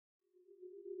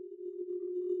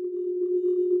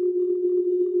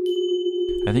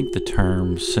I think the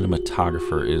term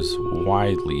cinematographer is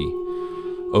widely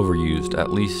overused,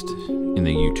 at least in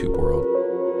the YouTube world.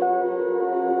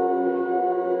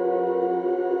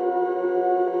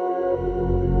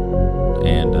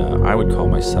 And I would call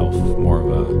myself more of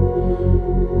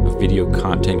a video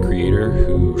content creator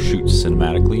who shoots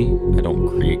cinematically. I don't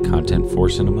create content for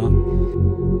cinema.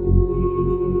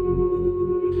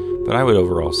 But I would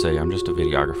overall say I'm just a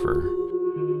videographer.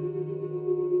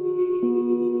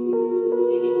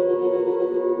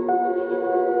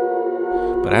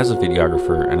 But as a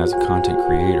videographer and as a content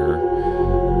creator,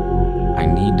 I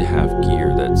need to have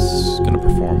gear that's going to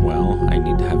perform well. I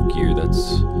need to have gear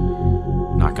that's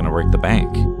not going to break the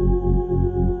bank.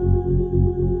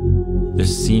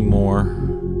 This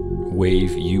Simorr Wave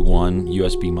U1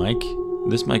 USB mic,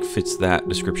 this mic fits that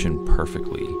description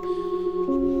perfectly.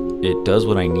 It does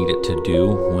what I need it to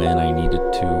do when I need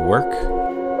it to work.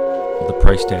 The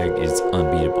price tag is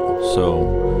unbeatable.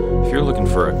 So if you're looking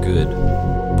for a good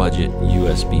budget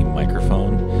USB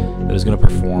microphone that is going to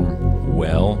perform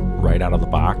well right out of the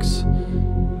box,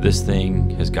 this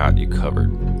thing has got you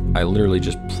covered. I literally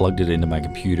just plugged it into my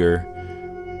computer,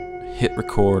 hit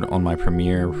record on my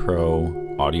Premiere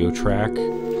Pro audio track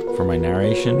for my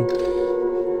narration,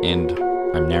 and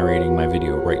I'm narrating my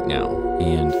video right now.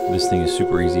 And this thing is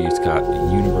super easy. It's got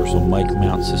a universal mic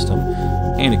mount system,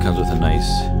 and it comes with a nice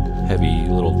heavy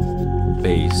little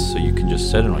base, so you can just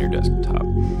set it on your desktop.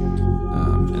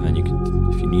 And then you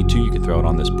can, if you need to, you can throw it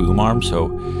on this boom arm, so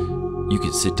you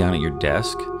can sit down at your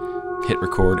desk, hit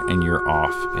record, and you're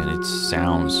off. And it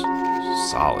sounds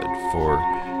solid for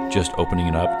just opening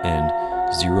it up and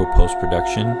zero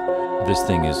post-production. This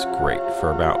thing is great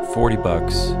for about 40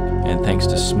 bucks. And thanks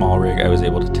to SmallRig, I was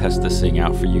able to test this thing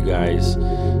out for you guys.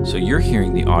 So you're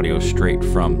hearing the audio straight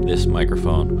from this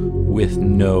microphone with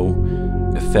no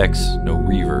effects, no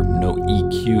reverb, no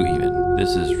EQ even.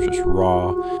 This is just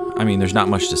raw. I mean, there's not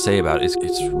much to say about it.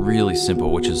 It's really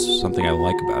simple, which is something I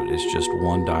like about it. It's just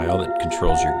one dial that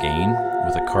controls your gain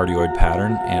with a cardioid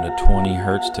pattern and a 20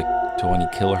 hertz to 20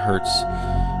 kilohertz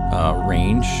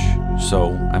range.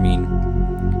 So, I mean,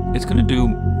 it's going to do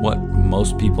what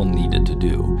most people need it to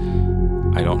do.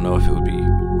 I don't know if it would be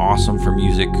awesome for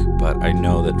music, but I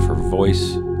know that for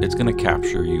voice, it's going to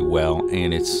capture you well,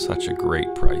 and it's such a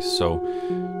great price. So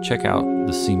check out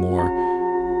the Simorr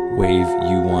Wave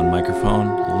U1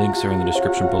 microphone. Links are in the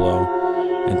description below.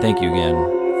 And thank you again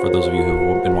for those of you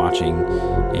who have been watching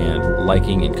and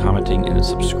liking and commenting and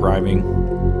subscribing.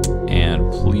 And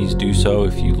please do so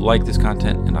if you like this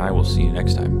content, and I will see you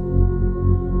next time.